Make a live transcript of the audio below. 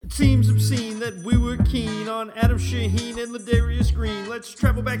It seems obscene that we were keen on Adam Shaheen and Ladarius Green. Let's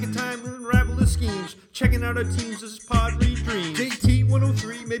travel back in time and unravel the schemes. Checking out our teams as pod redreams. JT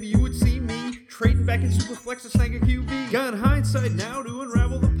 103, maybe you would see me trading back in Superflex to snag a QB. Got hindsight now to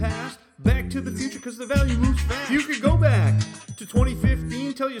unravel the past. Back to the future because the value moves fast. You could go back to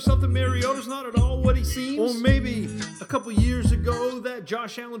 2015, tell yourself that Mariota's not at all what he seems. Or maybe a couple years ago that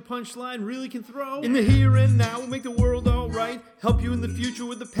Josh Allen punchline really can throw. In the here and now, we'll make the world alright. Help you in the future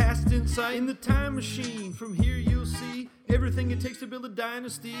with the past insight. In the time machine, from here you'll see everything it takes to build a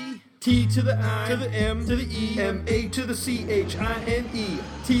dynasty. T to the I, to the M, to the E, M-A to the C-H-I-N-E.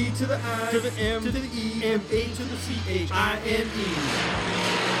 T to the I, to the M, to the E, M-A to the C-H-I-N-E.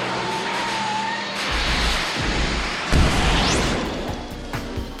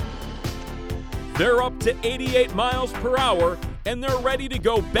 They're up to 88 miles per hour, and they're ready to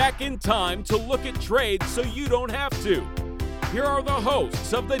go back in time to look at trades so you don't have to. Here are the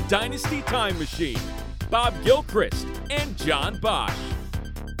hosts of the Dynasty Time Machine, Bob Gilchrist and John Bosch.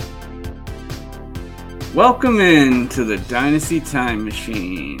 Welcome in to the Dynasty Time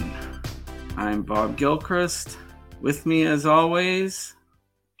Machine. I'm Bob Gilchrist. With me, as always,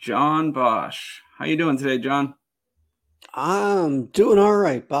 John Bosch. How you doing today, John? I'm doing all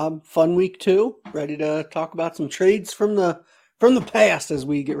right, Bob. Fun week too. Ready to talk about some trades from the past as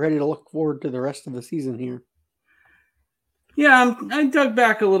we get ready to look forward to the rest of the season here. Yeah, I dug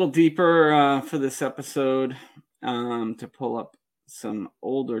back a little deeper for this episode to pull up some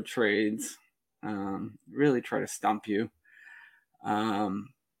older trades. Really try to stump you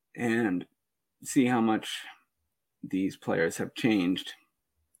and see how much these players have changed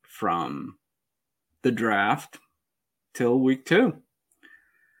from the draft till week 2.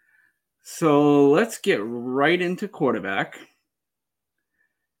 So let's get right into quarterback.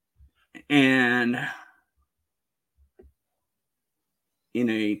 And in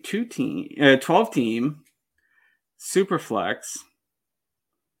a 12-team Superflex,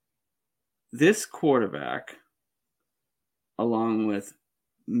 this quarterback, along with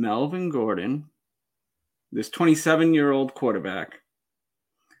Melvin Gordon, this 27-year-old quarterback,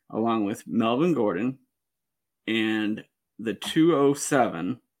 along with Melvin Gordon, and the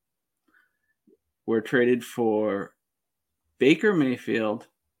 207 were traded for Baker Mayfield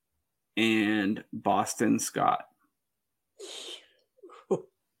and Boston Scott.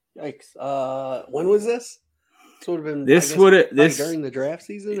 Yikes. When was this? This would have been during the draft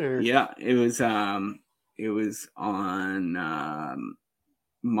season, or yeah, it was on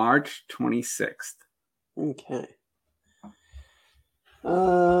March 26th. Okay.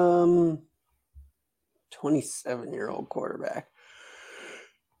 27-year-old quarterback.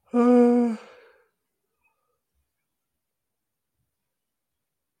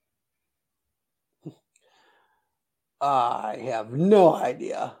 I have no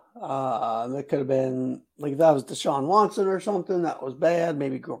idea. That could have been, like, if that was Deshaun Watson or something, that was bad.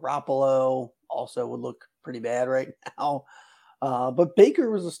 Maybe Garoppolo also would look pretty bad right now. But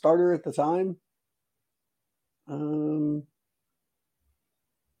Baker was a starter at the time.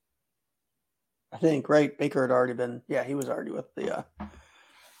 I think, right? Baker had already been, he was already with the,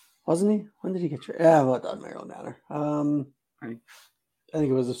 wasn't he? When did he get traded? Well, it doesn't really matter. I think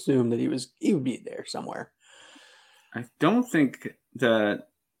it was assumed that he would be there somewhere. I don't think that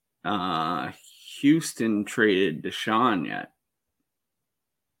Houston traded Deshaun yet.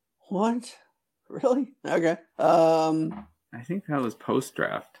 What? Really? Okay. I think that was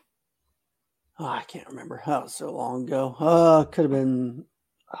post-draft. Oh, I can't remember. That was so long ago. Could have been.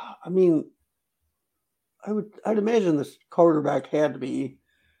 I mean, I'd imagine this quarterback had to be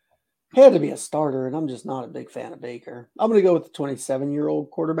a starter, and I'm just not a big fan of Baker. I'm going to go with the 27-year-old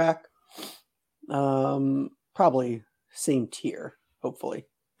quarterback. Probably same tier, hopefully.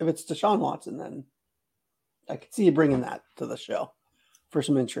 If it's Deshaun Watson, then I could see you bringing that to the show for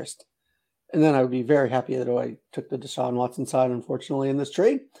some interest. And then I would be very happy that I took the Deshaun Watson side, unfortunately, in this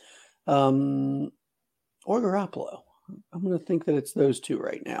trade. Or Garoppolo. I'm going to think that it's those two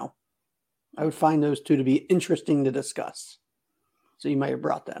right now. I would find those two to be interesting to discuss. So you might have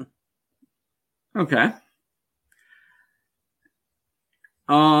brought them. Okay.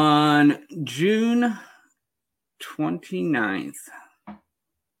 On June 29th,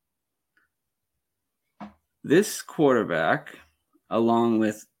 this quarterback, along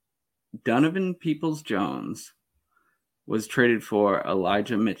with Donovan Peoples-Jones, was traded for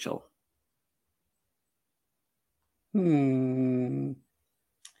Elijah Mitchell.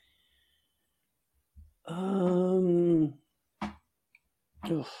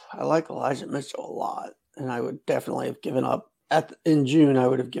 I like Elijah Mitchell a lot, and I would definitely have given up in June. I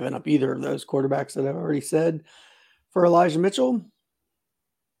would have given up either of those quarterbacks that I've already said for Elijah Mitchell.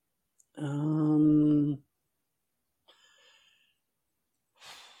 It's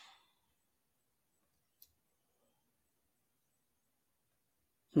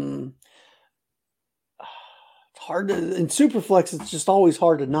hard to, in Superflex, it's just always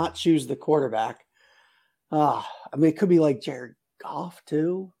hard to not choose the quarterback. I mean, it could be like Jared Goff,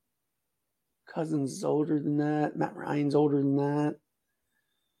 too. Cousins is older than that. Matt Ryan's older than that.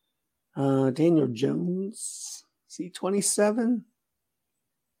 Daniel Jones, is he 27?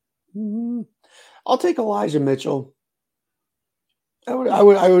 I'll take Elijah Mitchell. I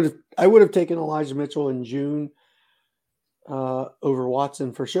would have taken Elijah Mitchell in June over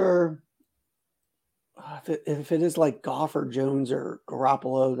Watson for sure. If it is like Goff or Jones or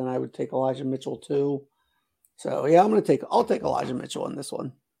Garoppolo, then I would take Elijah Mitchell too. So yeah, I'll take Elijah Mitchell in this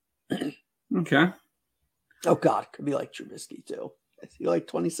one. Okay. Oh God, could be like Trubisky too. Is he like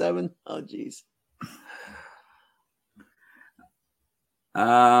 27? Oh geez.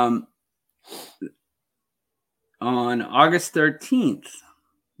 On August 13th,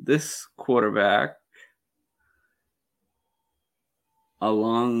 this quarterback,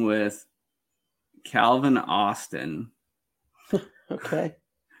 along with Calvin Austin, okay,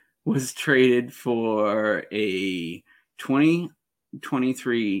 was traded for a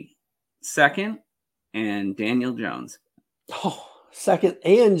 2023 second and Daniel Jones. Oh, second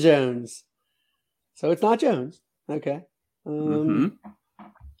and Jones. So it's not Jones. Okay.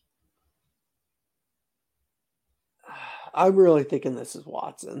 I'm really thinking this is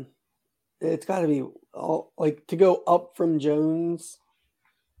Watson. It's got to be like to go up from Jones.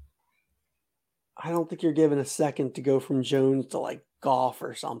 I don't think you're given a second to go from Jones to like Goff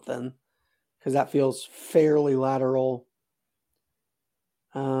or something, because that feels fairly lateral.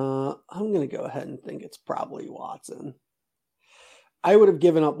 I'm going to go ahead and think it's probably Watson. I would have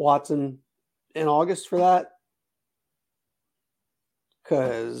given up Watson in August for that,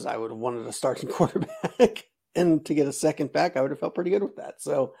 because I would have wanted a starting quarterback, and to get a second back, I would have felt pretty good with that.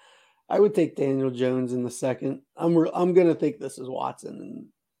 So I would take Daniel Jones in the second. I'm going to think this is Watson.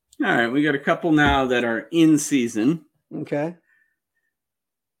 All right, we got a couple now that are in season. Okay.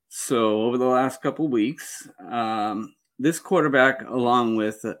 So over the last couple weeks, this quarterback, along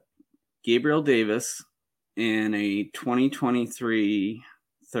with Gabriel Davis and a 2023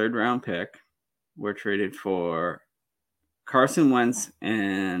 third-round pick, were traded for Carson Wentz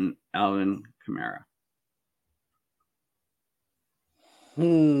and Alvin Kamara.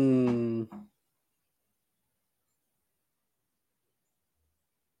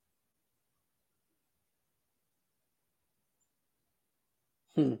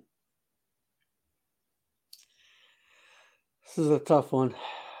 This is a tough one,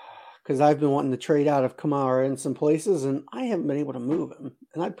 because I've been wanting to trade out of Kamara in some places, and I haven't been able to move him.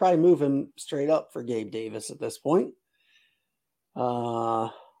 And I'd probably move him straight up for Gabe Davis at this point.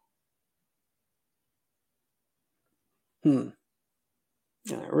 And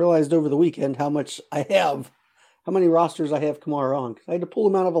I realized over the weekend how many rosters I have Kamara on, because I had to pull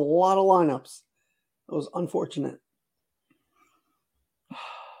him out of a lot of lineups. It was unfortunate.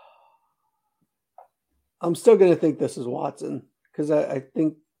 I'm still going to think this is Watson, because I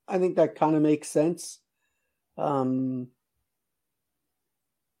think that kind of makes sense. Could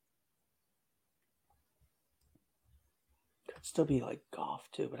still be like Goff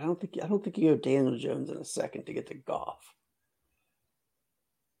too, but I don't think you have Daniel Jones in a second to get to Goff.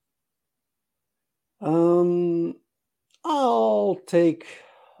 I'll take.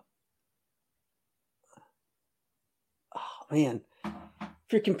 Oh man.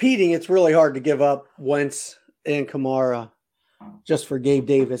 If you're competing, it's really hard to give up Wentz and Kamara just for Gabe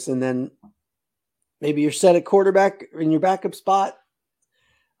Davis. And then maybe you're set at quarterback in your backup spot.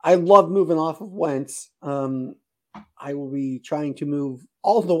 I love moving off of Wentz. I will be trying to move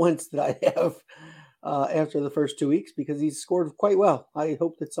all the Wentz that I have after the first 2 weeks, because he's scored quite well. I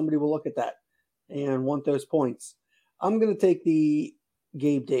hope that somebody will look at that and want those points. I'm going to take the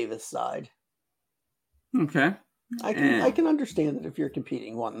Gabe Davis side. Okay. I can understand that if you're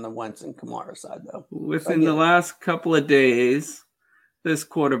competing, wanting the Wentz and Kamara side, though. Within the last couple of days, this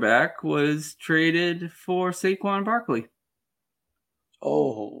quarterback was traded for Saquon Barkley.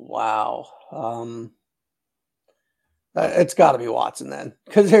 Oh, wow. It's got to be Watson then,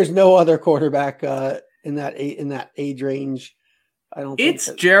 because there's no other quarterback in that age range. I don't.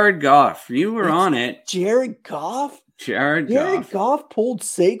 It's Jared Goff. You were on it. Jared Goff. Jared Goff pulled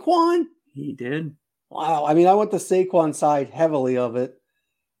Saquon. He did. Wow. I mean, I went the Saquon side heavily of it.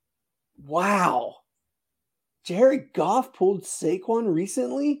 Wow. Jared Goff pulled Saquon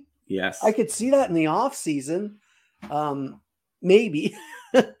recently? Yes. I could see that in the offseason. Maybe.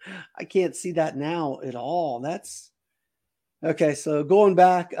 I can't see that now at all. Okay, so going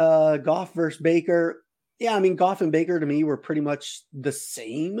back, Goff versus Baker. Yeah, I mean, Goff and Baker to me were pretty much the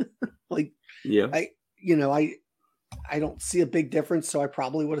same. Like, Yeah. I don't see a big difference, so I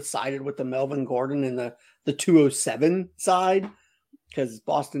probably would have sided with the Melvin Gordon and the 207 side because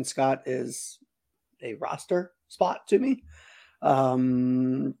Boston Scott is a roster spot to me.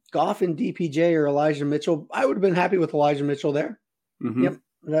 Goff and DPJ or Elijah Mitchell. I would have been happy with Elijah Mitchell there. Mm-hmm.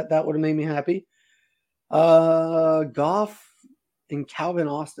 Yep, that would have made me happy. Goff and Calvin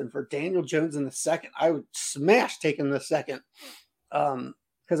Austin for Daniel Jones in the second. I would smash taking the second.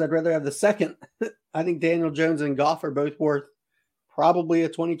 Because I'd rather have the second. I think Daniel Jones and Goff are both worth probably a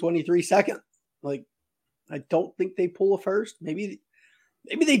 2023 second. Like, I don't think they pull a first. Maybe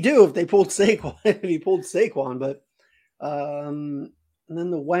they do if they pulled Saquon. If he pulled Saquon, but and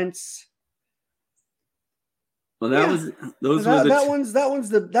then the Wentz. Well, that one's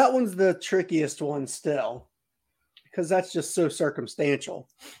the trickiest one still, because that's just so circumstantial.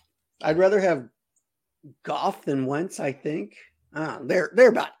 I'd rather have Goff than Wentz, I think.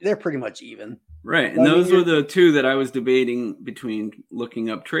 They're pretty much even. Right. And those were the two that I was debating between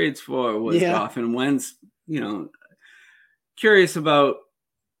looking up trades for was Goff and Wentz. Curious about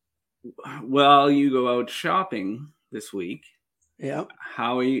while you go out shopping this week. Yeah.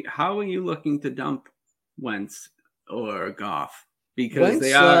 How are you looking to dump Wentz or Goff? Because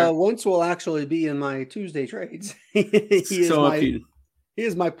Wentz will actually be in my Tuesday trades. He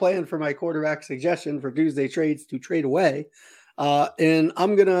is my plan for my quarterback suggestion for Tuesday trades to trade away. And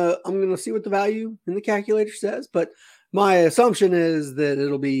I'm gonna see what the value in the calculator says, but my assumption is that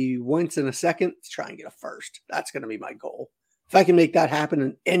it'll be Wentz in a second to try and get a first. That's gonna be my goal. If I can make that happen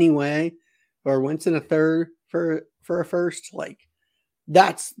in any way, or Wentz in a third for a first, like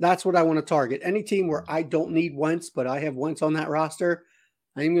that's what I want to target. Any team where I don't need Wentz, but I have Wentz on that roster,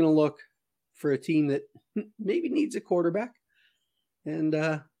 I'm gonna look for a team that maybe needs a quarterback, and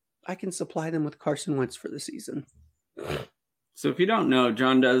I can supply them with Carson Wentz for the season. So if you don't know,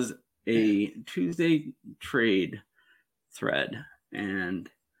 John does a Tuesday trade thread. And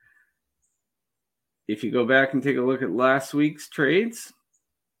if you go back and take a look at last week's trades,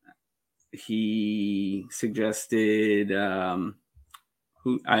 he suggested Well,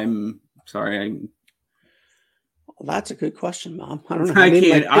 that's a good question, Mom. I don't know.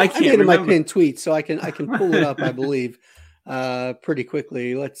 I can't remember my pinned tweet, so I can pull it up, I believe, pretty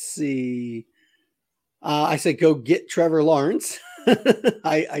quickly. Let's see. I said, go get Trevor Lawrence.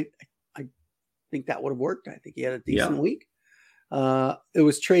 I think that would have worked. I think he had a decent week. It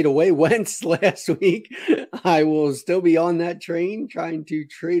was trade away Wentz last week. I will still be on that train trying to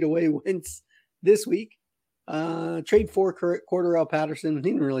trade away Wentz this week. Trade for Cordarrelle Patterson. He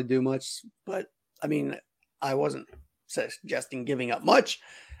didn't really do much, but I mean, I wasn't suggesting giving up much.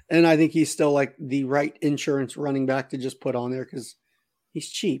 And I think he's still like the right insurance running back to just put on there because he's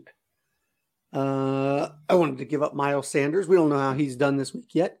cheap. I wanted to give up Miles Sanders. We don't know how he's done this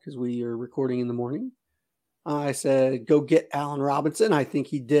week yet because we are recording in the morning. I said, go get Allen Robinson. I think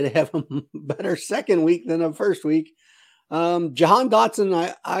he did have a better second week than a first week. Jahan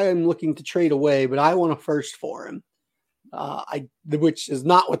Dotson, I am looking to trade away, but I want a first for him. Which is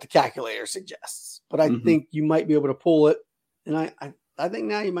not what the calculator suggests, but I think you might be able to pull it. And I think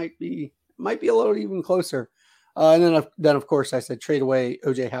now you might be a little even closer. And then of course I said trade away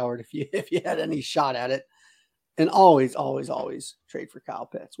OJ Howard if you had any shot at it, and always trade for Kyle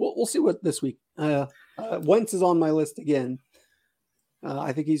Pitts. We'll see what this week. Wentz is on my list again.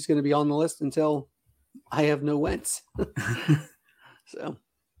 I think he's going to be on the list until I have no Wentz. So,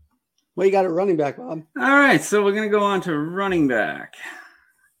 well, you got a running back, Bob. All right, so we're going to go on to running back.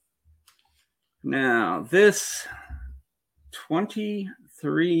 Now, this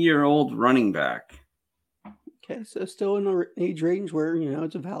 23-year-old running back. Okay, so still in the age range where,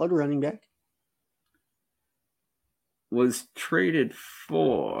 it's a valid running back. Was traded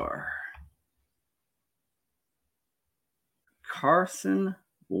for Carson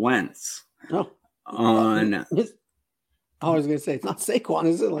Wentz. Oh. I was going to say, it's not Saquon,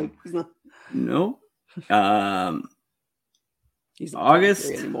 is it? Like, he's not. No. He's not August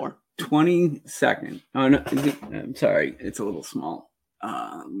anymore. 22nd. Oh, no. I'm sorry. It's a little small.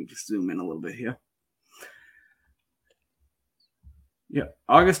 Let me just zoom in a little bit here. Yeah,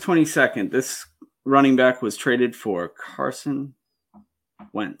 August 22nd, this running back was traded for Carson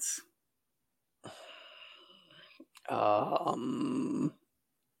Wentz.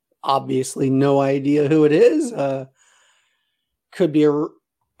 Obviously no idea who it is. Could be a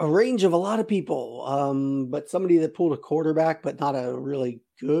range of a lot of people, but somebody that pulled a quarterback, but not a really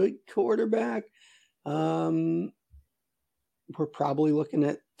good quarterback. We're probably looking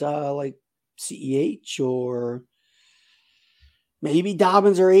at like CEH or Maybe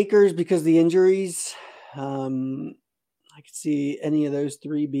Dobbins or Akers because of the injuries. I could see any of those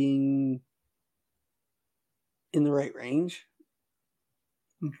three being in the right range.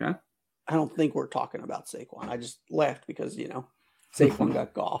 Okay. I don't think we're talking about Saquon. I just laughed because, Saquon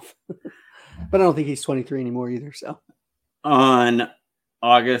got Goff. But I don't think he's 23 anymore either. So on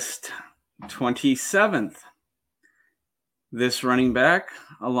August 27th, this running back,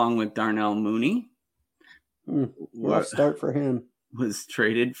 along with Darnell Mooney, rough start for him, was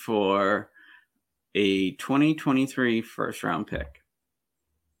traded for a 2023 first-round pick.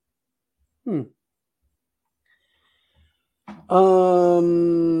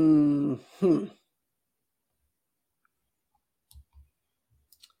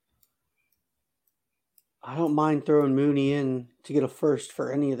 I don't mind throwing Mooney in to get a first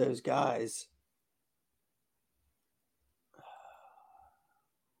for any of those guys.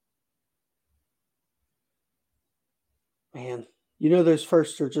 Man, those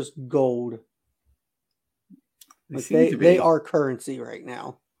firsts are just gold. They are currency right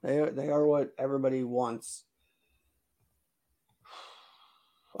now. They are what everybody wants.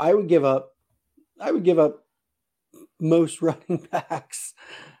 I would give up most running backs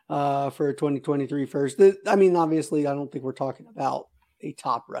for a 2023 first. Obviously, I don't think we're talking about a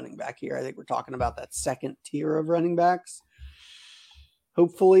top running back here. I think we're talking about that second tier of running backs.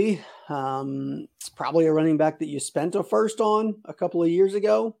 Hopefully, it's probably a running back that you spent a first on a couple of years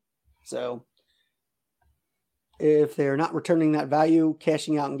ago. So if they're not returning that value,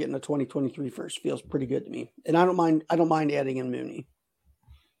 cashing out and getting a 2023 first feels pretty good to me. And I don't mind adding in Mooney.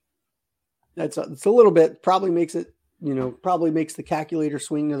 It's a little bit, probably makes the calculator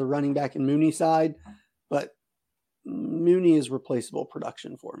swing to the running back and Mooney side, but Mooney is replaceable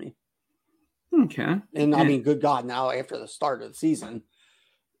production for me. Okay. And good God, now after the start of the season,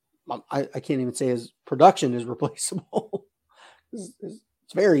 I can't even say his production is replaceable.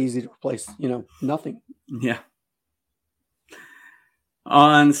 It's very easy to replace, nothing. Yeah.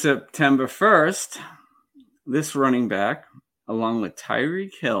 On September 1st, this running back, along with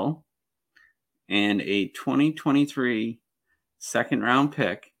Tyreek Hill and a 2023 second-round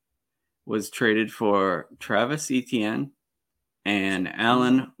pick, was traded for Travis Etienne and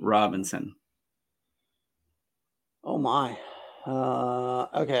Allen Robinson. Oh, my.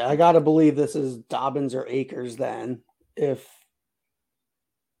 Okay, I got to believe this is Dobbins or Akers then. I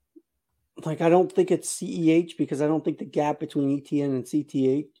don't think it's CEH because I don't think the gap between ETN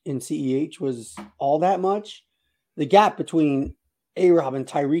and CEH was all that much. The gap between A-Rob and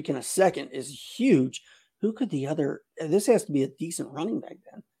Tyreek in a second is huge. Who could this has to be a decent running back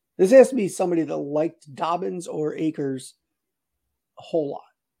then. This has to be somebody that liked Dobbins or Akers a whole lot.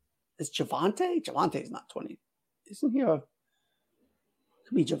 Is Javonte? Javante's not 20. Isn't he could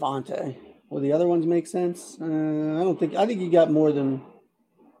be Javonte. Will the other ones make sense? I think you got more than.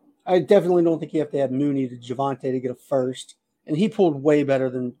 I definitely don't think you have to add Mooney to Javonte to get a first. And he pulled way better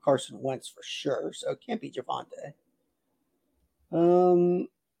than Carson Wentz for sure. So it can't be Javonte.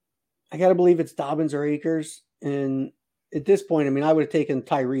 I got to believe it's Dobbins or Akers. And at this point, I would have taken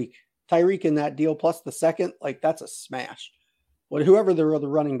Tyreek. Tyreek in that deal plus the second, that's a smash. Whoever the other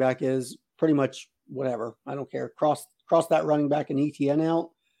running back is, pretty much whatever. I don't care. Cross that running back and ETN out.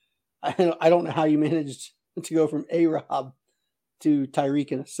 I don't know how you managed to go from A-Rob to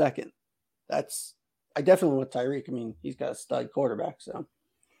Tyreek in a second. I definitely want Tyreek. He's got a stud quarterback, so.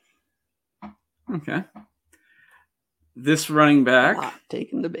 Okay. This running back, not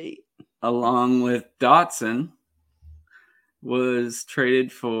taking the bait, along with Dotson, was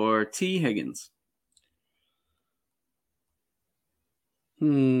traded for T. Higgins.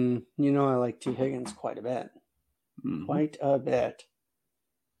 I like T. Higgins quite a bit. Mm-hmm. Quite a bit.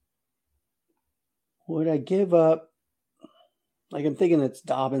 Would I give up? I'm thinking it's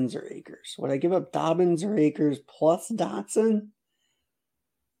Dobbins or Akers. Would I give up Dobbins or Akers plus Dotson?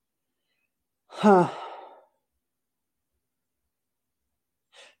 Huh.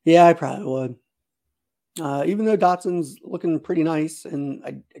 Yeah, I probably would. Even though Dotson's looking pretty nice, and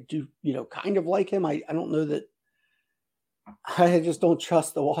I do, kind of like him, I don't know that I just don't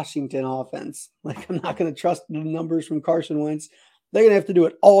trust the Washington offense. I'm not going to trust the numbers from Carson Wentz. They're going to have to do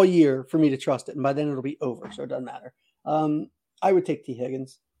it all year for me to trust it, and by then it'll be over, so it doesn't matter. I would take T.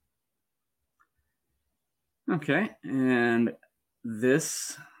 Higgins. Okay, and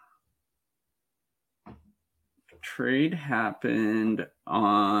this trade happened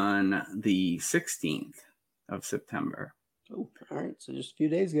on the 16th of September. Oh, all right, so just a few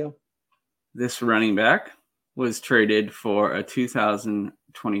days ago. This running back was traded for a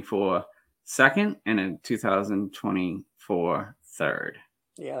 2024 second and a 2024 third.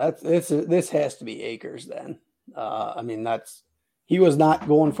 Yeah, this has to be Akers then. he was not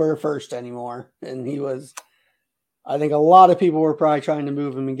going for a first anymore. And I think a lot of people were probably trying to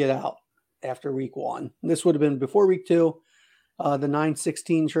move him and get out after week 1. This would have been before week 2, the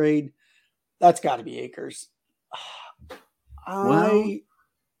 9-16 trade. That's got to be Akers. I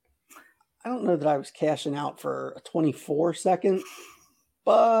don't know that I was cashing out for a 24 second,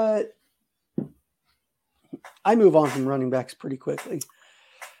 but I move on from running backs pretty quickly.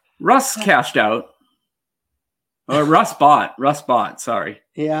 Russ cashed out. Or Russ bought, sorry.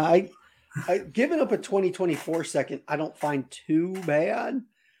 Yeah, I giving up a 2024 second, I don't find too bad.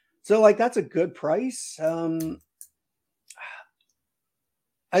 So like that's a good price. I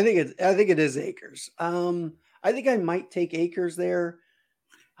think it is Akers. I think I might take Akers there.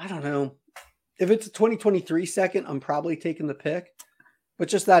 I don't know. If it's a 2023 second, I'm probably taking the pick. But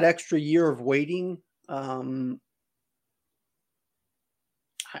just that extra year of waiting, I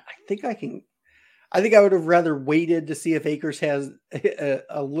think I would have rather waited to see if Akers has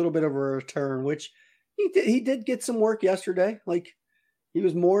a little bit of a return, which he did get some work yesterday. Like he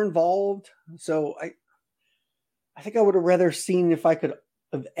was more involved. So I think I would have rather seen if I could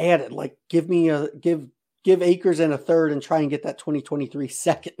have added, like give Akers and a third and try and get that 2023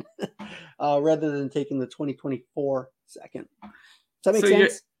 second rather than taking the 2024 second. Does that make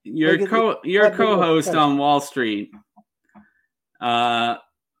sense? Your co-host on Wall Street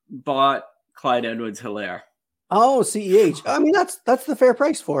bought Clyde Edwards-Helaire. Oh, CEH. I mean, that's the fair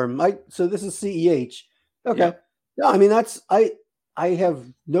price for him. So this is CEH. Okay. Yeah. No, I mean, I have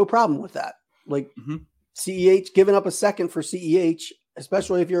no problem with that. Like CEH, giving up a second for CEH,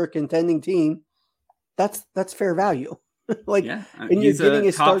 especially if you're a contending team, that's fair value. Like, yeah, and you're getting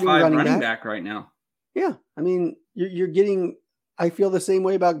a top starting 5 running back right now. Yeah, I mean, you're getting. I feel the same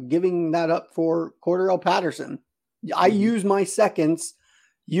way about giving that up for Cordarrelle Patterson. I use my seconds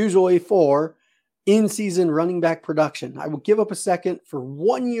usually for in-season running back production. I will give up a second for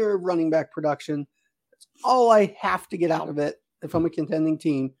 1 year of running back production. That's all I have to get out of it if I'm a contending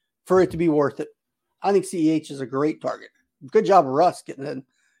team for it to be worth it. I think CEH is a great target. Good job, Russ, getting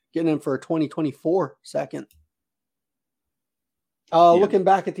in for a 2024 second. Looking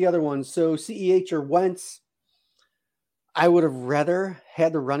back at the other ones, so CEH or Wentz, I would have rather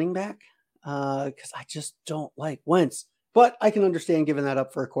had the running back because I just don't like Wentz. But I can understand giving that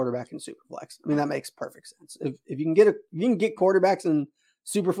up for a quarterback in Superflex. I mean, that makes perfect sense. If you can get quarterbacks in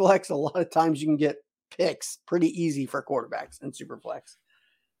Superflex, a lot of times you can get picks pretty easy for quarterbacks in Superflex.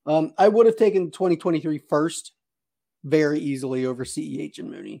 I would have taken 2023 first very easily over CEH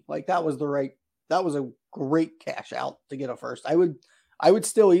and Mooney. Like that was a great cash out to get a first. I would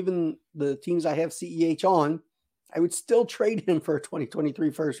still, even the teams I have CEH on, I would still trade him for a 2023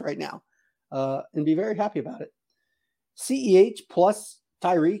 first right now and be very happy about it. CEH plus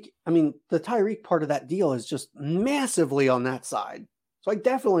Tyreek. I mean, the Tyreek part of that deal is just massively on that side. So I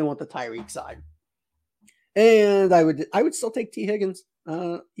definitely want the Tyreek side. And I would still take T. Higgins,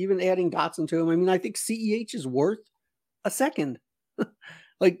 even adding Dotson to him. I mean, I think CEH is worth a second.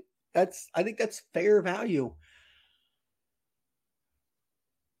 I think that's fair value.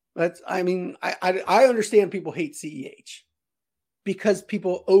 I understand people hate CEH because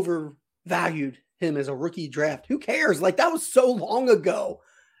people overvalued him as a rookie draft. Who cares? Like that was so long ago.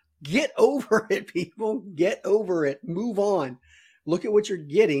 Get over it, people. Get over it. Move on. Look at what you're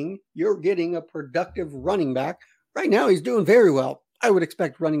getting. You're getting a productive running back. Right now, he's doing very well. I would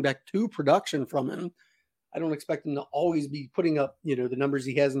expect running back 2 production from him. I don't expect him to always be putting up, the numbers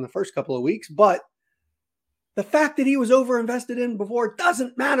he has in the first couple of weeks, but the fact that he was overinvested in before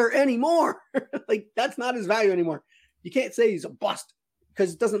doesn't matter anymore. Like that's not his value anymore. You can't say he's a bust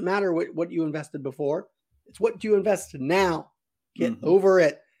because it doesn't matter what you invested before. It's what you invest now. Get over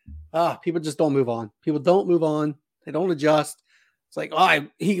it. People just don't move on. People don't move on. They don't adjust. It's like,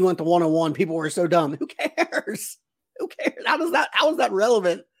 he went to 101. People were so dumb. Who cares? Who cares? How is that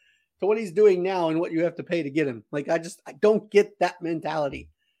relevant to what he's doing now and what you have to pay to get him? Like, I don't get that mentality.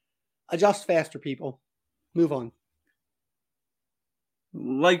 Adjust faster, people. Move on.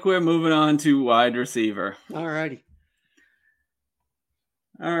 Like we're moving on to wide receiver. All righty.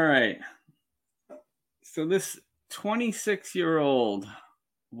 All right. So this 26-year-old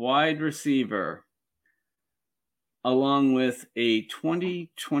wide receiver, along with a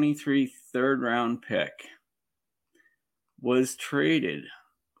 2023 third-round pick, was traded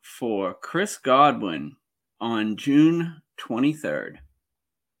for Chris Godwin on June 23rd.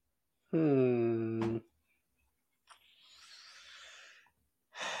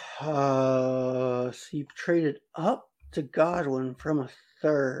 So you traded up to Godwin from a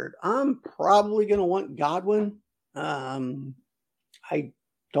third. I'm probably going to want Godwin. I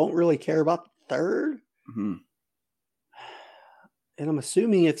don't really care about the third. And I'm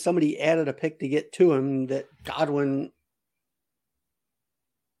assuming if somebody added a pick to get to him, that Godwin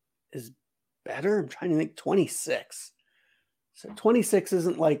is better. I'm trying to think. 26. So 26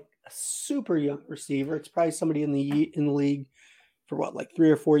 isn't like a super young receiver. It's probably somebody in the league for what, like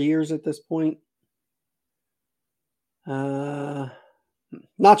 3 or 4 years at this point. Not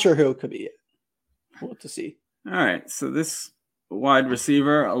sure who it could be yet. We'll have to see. All right. So this wide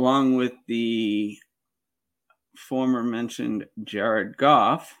receiver, along with the former mentioned Jared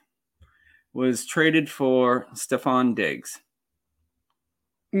Goff, was traded for Stephon Diggs.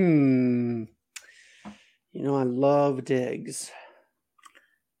 You know, I love Diggs.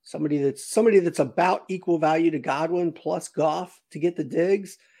 Somebody that's about equal value to Godwin plus Goff to get the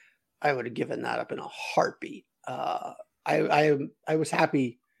Diggs. I would have given that up in a heartbeat. I was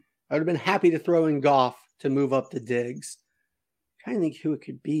happy. I would have been happy to throw in Goff to move up to Diggs. I'm trying to think who it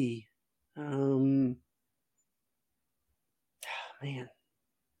could be. Man,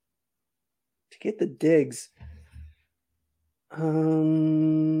 to get the Diggs.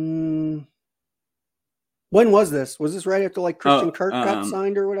 When was this? Was this right after like Christian Kirk got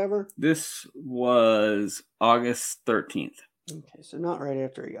signed or whatever? This was August 13th. Okay, so not right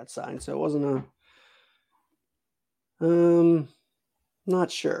after he got signed. So it wasn't a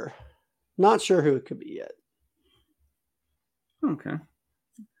not sure. Not sure who it could be yet. Okay.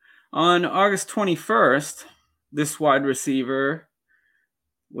 On August 21st, this wide receiver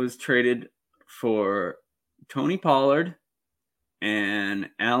was traded for Tony Pollard and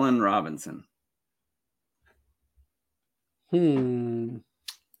Allen Robinson.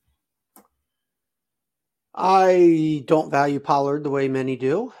 I don't value Pollard the way many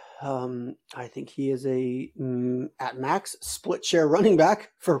do. I think he is a, at max, split share running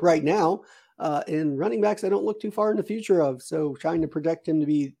back for right now. And running backs I don't look too far in the future of. So trying to project him to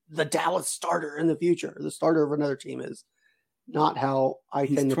be the Dallas starter in the future, the starter of another team, is not how I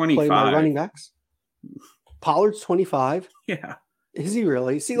tend to play my running backs. Pollard's 25. Yeah. Is he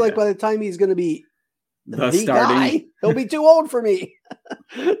really? See, like by the time he's going to be the starting guy, he'll be too old for me.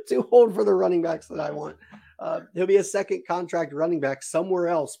 Too old for the running backs that I want. He'll be a second contract running back somewhere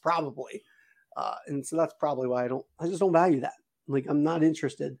else, probably. And so that's probably why I just don't value that. Like, I'm not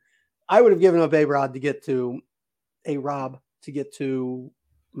interested. I would have given up A-Rob to get to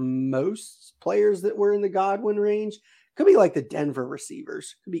most players that were in the Godwin range. Could be like the Denver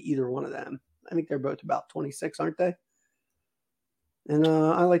receivers. Could be either one of them. I think they're both about 26, aren't they? And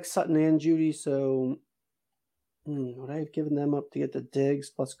I like Sutton and Judy, so would I have given them up to get the Diggs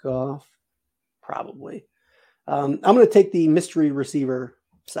plus Goff? Probably. I'm going to take the mystery receiver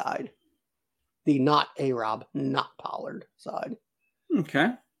side. The not A-Rob, not Pollard side. Okay.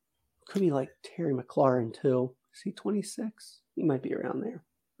 Could be like Terry McLaurin, too. Is he 26? He might be around there.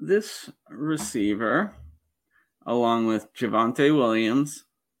 This receiver, along with Javonte Williams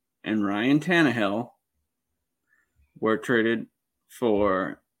and Ryan Tannehill, were traded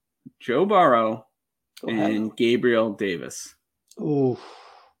for Joe Burrow and Gabriel Davis. Ooh.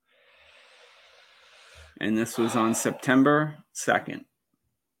 And this was on September 2nd.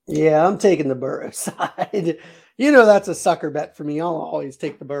 Yeah, I'm taking the Burrow side. You know that's a sucker bet for me. I'll always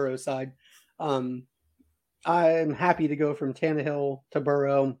take the Burrow side. I'm happy to go from Tannehill to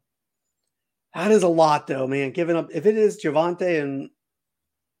Burrow. That is a lot, though, man. Giving up, if it is Javonte and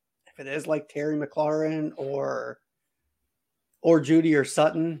if it is like Terry McLaurin or Judy or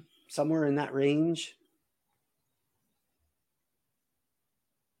Sutton, somewhere in that range.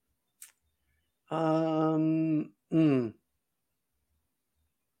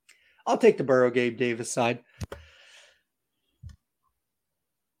 I'll take the Burrow Gabe Davis side.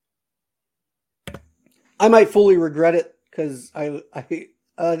 I might fully regret it because I think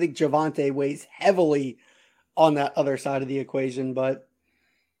Javonte weighs heavily on that other side of the equation, but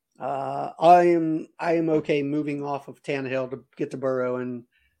I am okay moving off of Tannehill to get to Burrow, and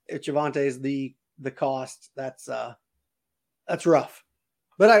if Javonte is the cost, that's rough.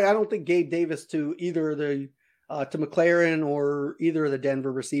 But I don't think Gabe Davis to either the to McLaren or either of the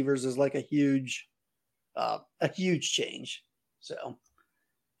Denver receivers is like a huge change. So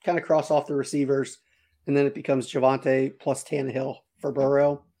kind of cross off the receivers, and then it becomes Javonte plus Tannehill for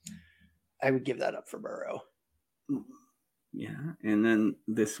Burrow. I would give that up for Burrow. Yeah, and then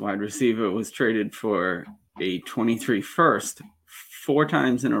this wide receiver was traded for a 23 first 4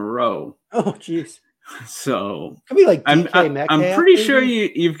 times in a row. Oh, jeez. So could be like DK Metcalf. I'm pretty sure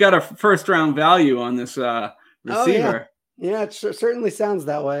you've got a first round value on this receiver. Oh, yeah, it certainly sounds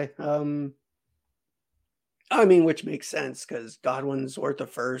that way. I mean, which makes sense because Godwin's worth a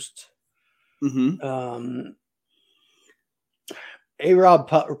first. Mm-hmm.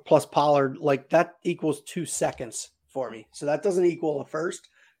 A-Rob plus Pollard, like that equals 2 seconds for me. So that doesn't equal a first.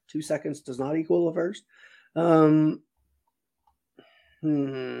 2 seconds does not equal a first. You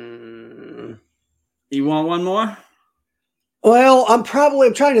want one more? Well, I'm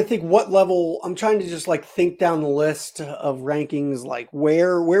trying to think what level. I'm trying to just like think down the list of rankings, like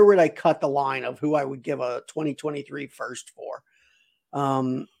where would I cut the line of who I would give a 2023 first for.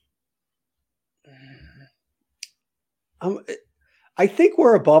 I think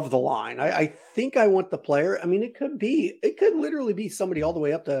we're above the line. I think I want the player. I mean, it could literally be somebody all the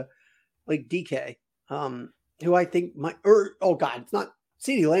way up to like DK, who I think it's not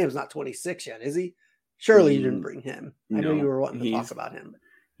CeeDee Lamb's not 26 yet, is he? Surely you didn't bring him. I know you were wanting to talk about him.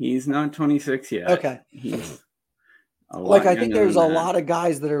 He's not 26 yet. Okay. He's I think there's a lot of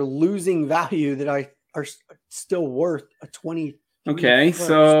guys that are losing value that are still worth a 20. Okay,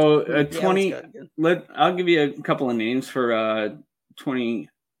 so a 20. I'll give you a couple of names for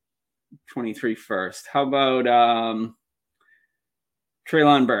 2023 first. How about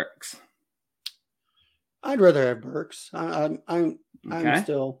Treylon Burks? I'd rather have Burks. I'm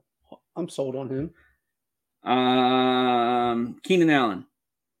sold on him. Keenan Allen.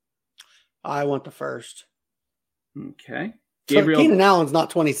 I want the first. Okay. Keenan Allen's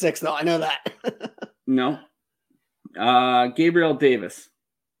not 26 though. I know that. No. Gabriel Davis.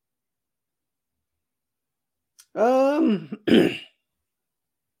 Man,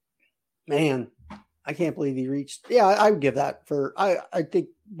 I can't believe he reached. Yeah, I would give that for. I think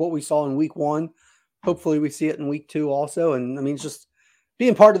what we saw in week 1. Hopefully, we see it in week 2 also. And I mean, it's just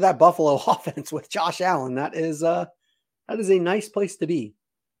being part of that Buffalo offense with Josh Allen. That is a nice place to be.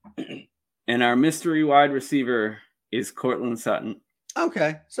 And our mystery wide receiver is Courtland Sutton.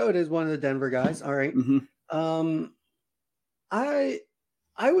 Okay, so it is one of the Denver guys. All right. Mm-hmm. I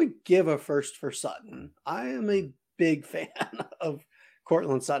would give a first for Sutton. I am a big fan of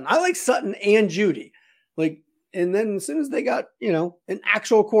Courtland Sutton. I like Sutton and Judy. And then as soon as they got, an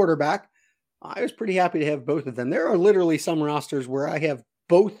actual quarterback, I was pretty happy to have both of them. There are literally some rosters where I have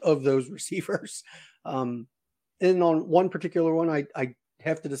both of those receivers. And on one particular one, I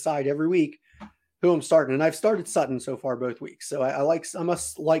have to decide every week who I'm starting. And I've started Sutton so far both weeks. So I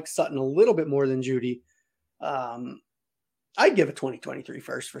must like Sutton a little bit more than Judy. I'd give a 2023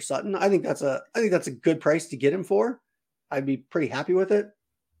 first for Sutton. I think that's a good price to get him for. I'd be pretty happy with it.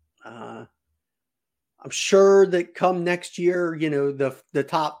 I'm sure that come next year, the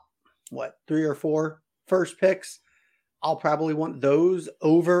top 3 or 4 first picks, I'll probably want those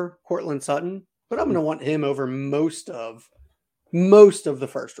over Courtland Sutton, but I'm going to want him over most of the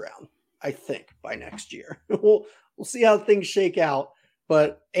first round, I think, by next year. We'll see how things shake out.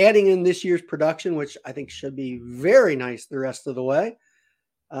 But adding in this year's production, which I think should be very nice the rest of the way,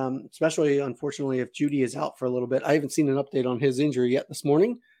 especially, unfortunately, if Judy is out for a little bit. I haven't seen an update on his injury yet this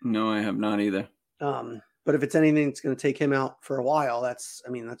morning. No, I have not either. But if it's anything that's going to take him out for a while, that's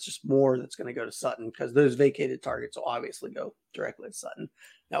just more that's going to go to Sutton, because those vacated targets will obviously go directly to Sutton.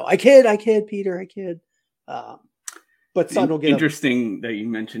 No, I kid, Peter, I kid. But Sutton will get interesting that you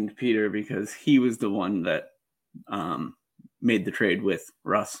mentioned Peter, because he was the one that made the trade with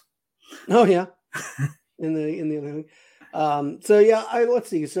Russ. Oh yeah, in the other thing. So yeah, let's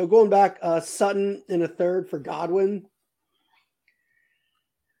see. So going back, Sutton in a third for Godwin.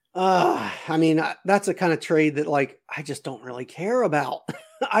 That's a kind of trade that I just don't really care about.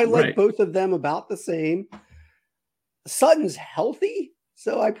 I like both of them about the same. Sutton's healthy,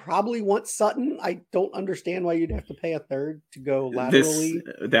 so I probably want Sutton. I don't understand why you'd have to pay a third to go laterally.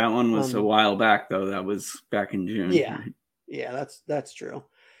 That one was a while back, though. That was back in June. Yeah. Right? Yeah, that's true.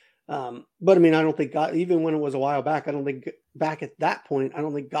 But I don't think even when it was a while back, I don't think back at that point, I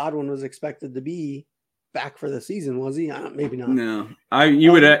don't think Godwin was expected to be back for the season, was he? Maybe not. No,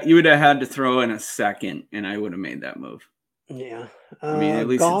 you would have had to throw in a second, and I would have made that move. Yeah, at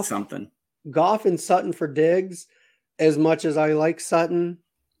least it's something. Goff and Sutton for Diggs. As much as I like Sutton,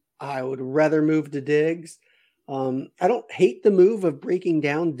 I would rather move to Diggs. I don't hate the move of breaking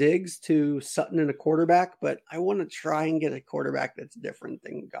down Diggs to Sutton and a quarterback, but I want to try and get a quarterback that's different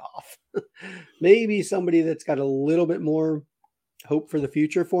than Goff. Maybe somebody that's got a little bit more hope for the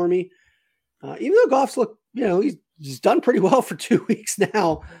future for me. Even though Goff's he's done pretty well for 2 weeks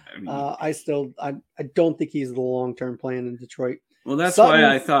now. I don't think he's the long-term plan in Detroit. Well, that's Sutton,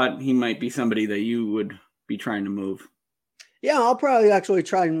 why I thought he might be somebody that you would be trying to move. Yeah, I'll probably actually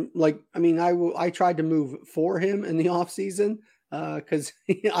try and I tried to move for him in the offseason because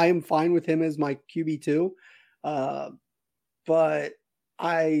I am fine with him as my QB2. But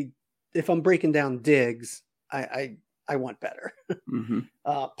if I'm breaking down Diggs, I want better. Mm-hmm.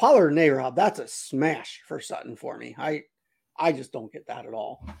 Pollard and A-Rob, that's a smash for Sutton for me. I just don't get that at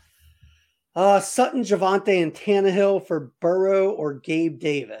all. Sutton, Javonte, and Tannehill for Burrow or Gabe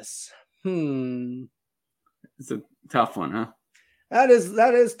Davis. It's a tough one, huh? That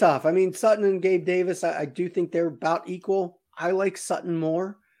is tough. I mean, Sutton and Gabe Davis, I do think they're about equal. I like Sutton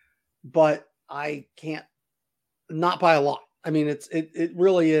more, but I can't, not by a lot. I mean, it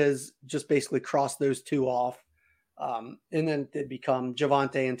really is just basically cross those two off. And then it become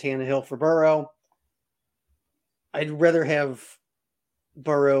Javonte and Tannehill for Burrow. I'd rather have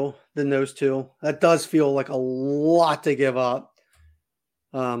Burrow than those two. That does feel like a lot to give up.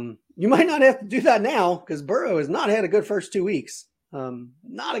 You might not have to do that now because Burrow has not had a good first 2 weeks.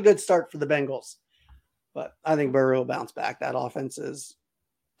 Not a good start for the Bengals, but I think Burrow will bounce back. That offense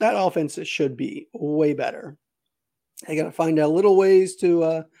should be way better. They got to find out little ways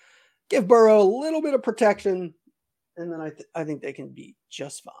to give Burrow a little bit of protection, and then I think they can be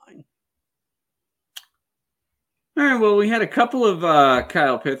just fine. All right. Well, we had a couple of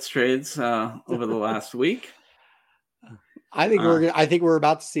Kyle Pitts trades over the last week. I think we're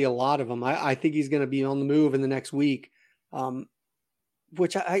about to see a lot of them. I think he's going to be on the move in the next week,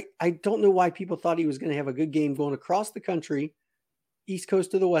 which I don't know why people thought he was going to have a good game going across the country, East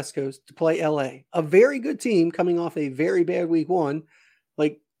Coast to the West Coast, to play LA. A very good team coming off a very bad week one.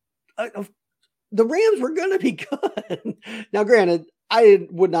 Like the Rams were going to be good. Now, granted, I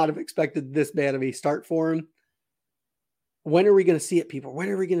would not have expected this bad of a start for him. When are we going to see it, people? When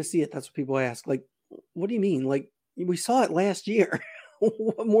are we going to see it? That's what people ask. Like, what do you mean? Like, we saw it last year.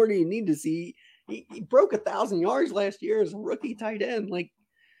 What more do you need to see? He broke 1,000 yards last year as a rookie tight end. Like,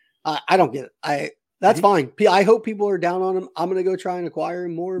 I don't get it. That's fine. I hope people are down on him. I'm going to go try and acquire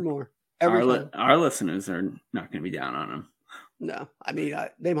him more and more. Our listeners are not going to be down on him. No, I mean,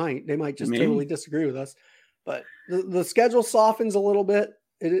 they might just totally disagree with us, but the schedule softens a little bit.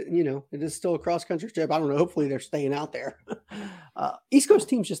 It is still a cross country trip. I don't know. Hopefully they're staying out there. East Coast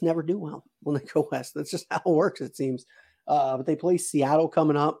teams just never do well when they go west. That's just how it works, it seems. But they play Seattle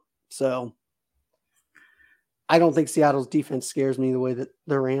coming up. So I don't think Seattle's defense scares me the way that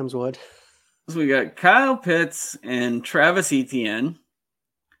the Rams would. So we got Kyle Pitts and Travis Etienne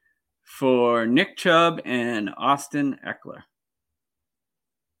for Nick Chubb and Austin Eckler.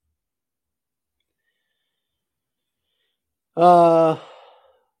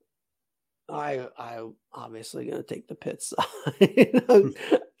 I obviously going to take the Pitts side.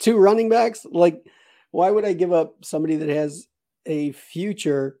 2 running backs. Like, why would I give up somebody that has a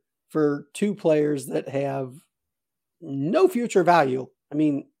future for 2 players that have no future value? I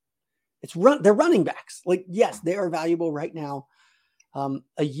mean, they're running backs. Like, yes, they are valuable right now.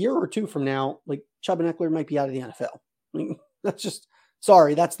 A year or 2 from now, like Chubb and Eckler might be out of the NFL. I mean, that's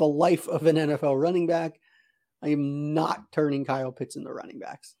the life of an NFL running back. I am not turning Kyle Pitts into running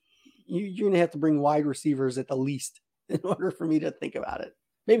backs. You're going to have to bring wide receivers at the least in order for me to think about it.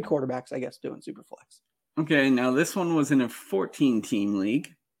 Maybe quarterbacks, I guess, doing super flex. Okay, now this one was in a 14-team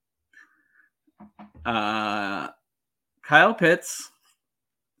league. Kyle Pitts,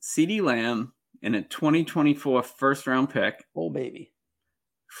 CeeDee Lamb, and a 2024 first-round pick. Oh, baby.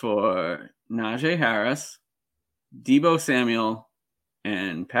 For Najee Harris, Deebo Samuel,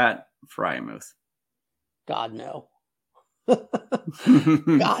 and Pat Freiermuth. God, no.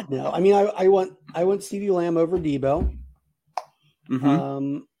 God, no. I mean, I want CeeDee Lamb over Deebo.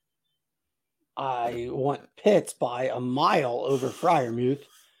 Mm-hmm. I want Pitts by a mile over Freiermuth.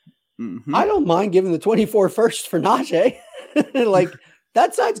 Mm-hmm. I don't mind giving the 24 first for Najee. Like,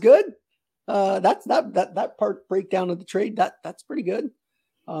 that side's good. That part breakdown of the trade, that's pretty good.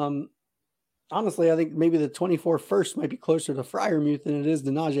 Honestly, I think maybe the 24 first might be closer to Freiermuth than it is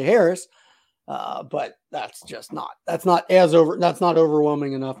to Najee Harris. But that's not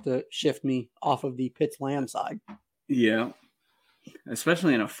overwhelming enough to shift me off of the Pitts Lamb side. Yeah.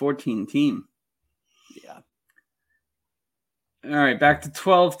 Especially in a 14 team. Yeah. All right, back to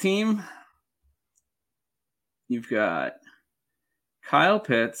 12 team. You've got Kyle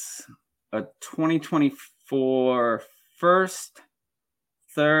Pitts, a 2024 first,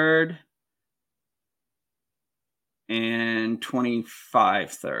 third, and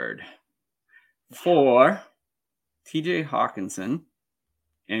 25 third. For TJ Hawkinson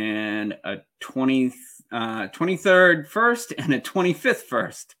and a 23rd first and a 25th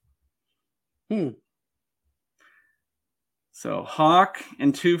first. So Hawk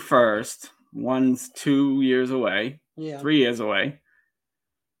and 2 first. One's 2 years away. Yeah. 3 years away.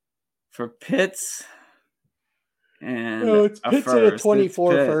 For Pitts and it's Pitts first. and a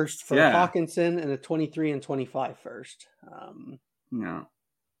 24 first for yeah. Hawkinson and a 23 and 25 first. No.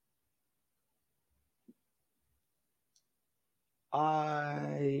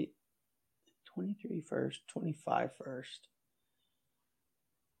 23 first, 25 first.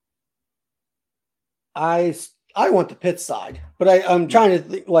 I want the Pitts side, but I'm trying to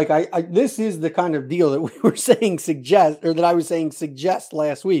think, like, this is the kind of deal that we were saying that I was saying suggest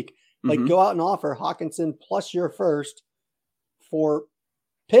last week. Like, go out and offer Hockenson plus your first for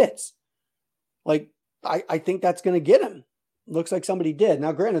Pitts. Like, I think that's going to get him. Looks like somebody did.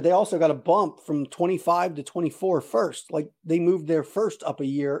 Now, granted, they also got a bump from 25 to 24 first. Like, they moved their first up a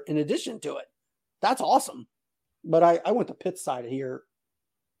year in addition to it. That's awesome. But I went the Pitts side here.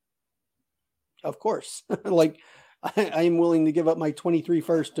 Of course. Like, I am willing to give up my 23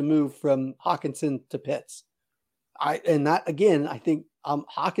 first to move from Hockenson to Pitts. And that, again, I think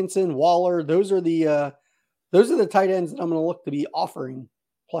Hockenson, Waller, those are the tight ends that I'm going to look to be offering,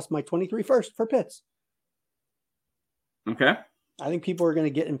 plus my 23 first for Pitts. Okay. I think people are going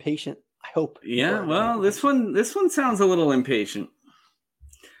to get impatient. I hope. Yeah. Well, this one sounds a little impatient.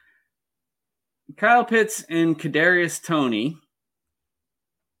 Kyle Pitts and Kadarius Toney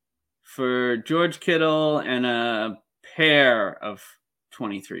for George Kittle and a pair of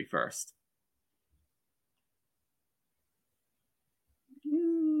 23 first.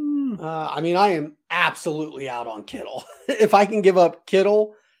 I mean, I am absolutely out on Kittle. If I can give up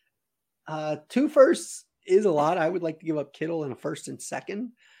Kittle, 2 firsts is a lot. I would like to give up Kittle and a first and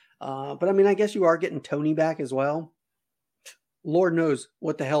second. But I mean, I guess you are getting Toney back as well. Lord knows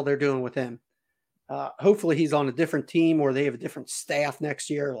what the hell they're doing with him. Hopefully he's on a different team or they have a different staff next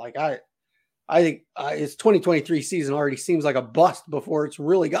year. Like I think his 2023 season already seems like a bust before it's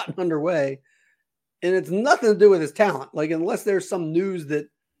really gotten underway. And it's nothing to do with his talent. Like, unless there's some news that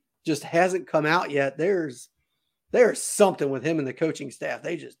just hasn't come out yet, there's something with him and the coaching staff.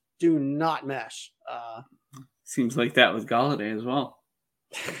 They just do not mesh. Seems like that with Golladay as well.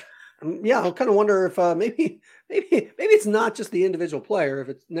 Yeah, I kind of wonder if maybe it's not just the individual player. If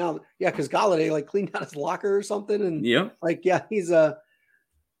it's now, because Golladay like cleaned out his locker or something, and he's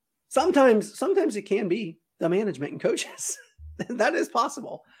sometimes it can be the management and coaches. That is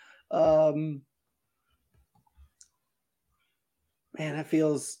possible. Man, that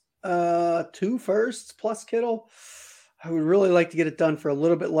feels 2 firsts plus Kittle. I would really like to get it done for a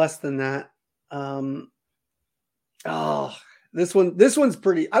little bit less than that. This one's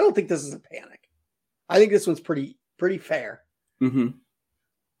pretty. I don't think this is a panic. I think this one's pretty fair. Mm-hmm.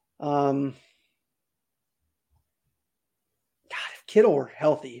 God, if Kittle were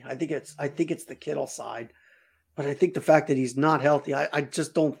healthy, I think it's the Kittle side. But I think the fact that he's not healthy, I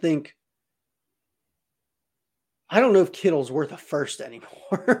just don't think. I don't know if Kittle's worth a first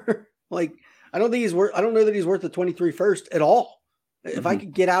anymore. Like, I don't know that he's worth a 23 first at all. If I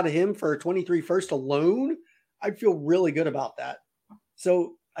could get out of him for a 23 first alone, I'd feel really good about that.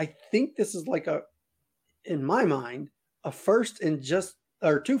 So I think this is like in my mind, a first and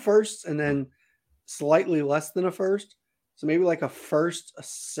 2 firsts and then slightly less than a first. So maybe like a first,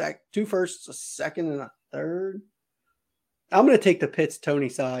 2 firsts, a second, and a third. I'm going to take the Pitts Toney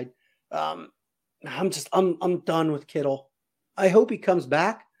side. I'm done with Kittle. I hope he comes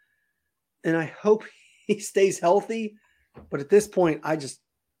back and I hope he stays healthy. But at this point, I've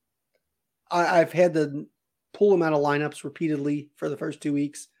had to pull him out of lineups repeatedly for the first 2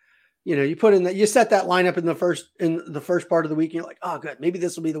 weeks. You know, you set that lineup in the first part of the week and you're like, oh, good. Maybe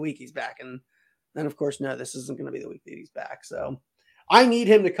this will be the week he's back. And then of course, no, this isn't going to be the week that he's back. So I need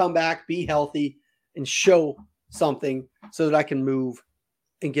him to come back, be healthy, and show something so that I can move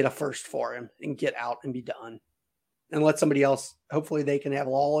and get a first for him and get out and be done and let somebody else, hopefully they can have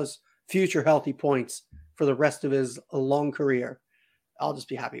all his future healthy points for the rest of his long career. I'll just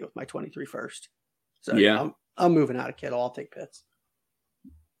be happy with my 23 first. So yeah, I'm moving out of Kittle. I'll take Pitts.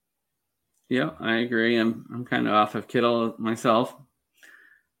 Yeah, I agree. I'm kind of off of Kittle myself.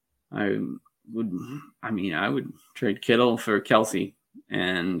 I would trade Kittle for Kelsey.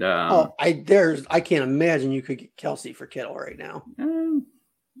 And I can't imagine you could get Kelsey for Kittle right now.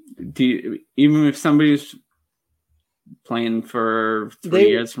 Even if somebody's playing for 3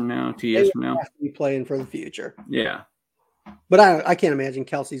 years from now, 2 years from now, have to be playing for the future. Yeah, but I can't imagine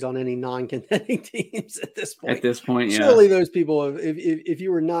Kelsey's on any non-contending teams at this point. At this point, yeah. Surely those people, if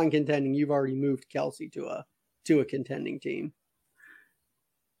you were non-contending, you've already moved Kelsey to a contending team.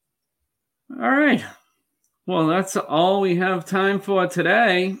 All right. Well, that's all we have time for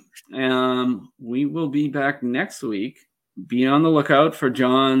today. We will be back next week. Be on the lookout for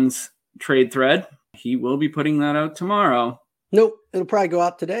John's trade thread. He will be putting that out tomorrow. Nope. It'll probably go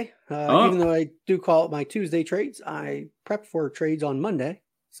out today. Even though I do call it my Tuesday trades, I prep for trades on Monday.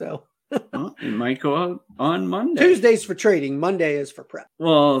 So it might go out on Monday. Tuesday's for trading. Monday is for prep.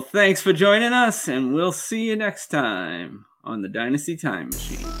 Well, thanks for joining us, and we'll see you next time on the Dynasty Time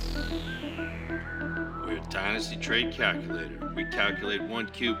Machine. We're Dynasty Trade Calculator. We calculate 1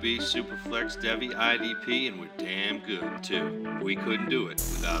 QB, Superflex, Devy, IDP, and we're damn good, too. We couldn't do it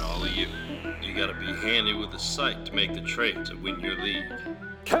without all of you. You gotta be handy with the site to make the trade to win your league.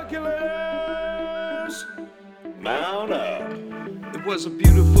 Calculators! Mount up! It was a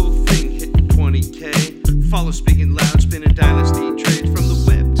beautiful thing hitting 20K. Follow speaking loud, spinning Dynasty trades.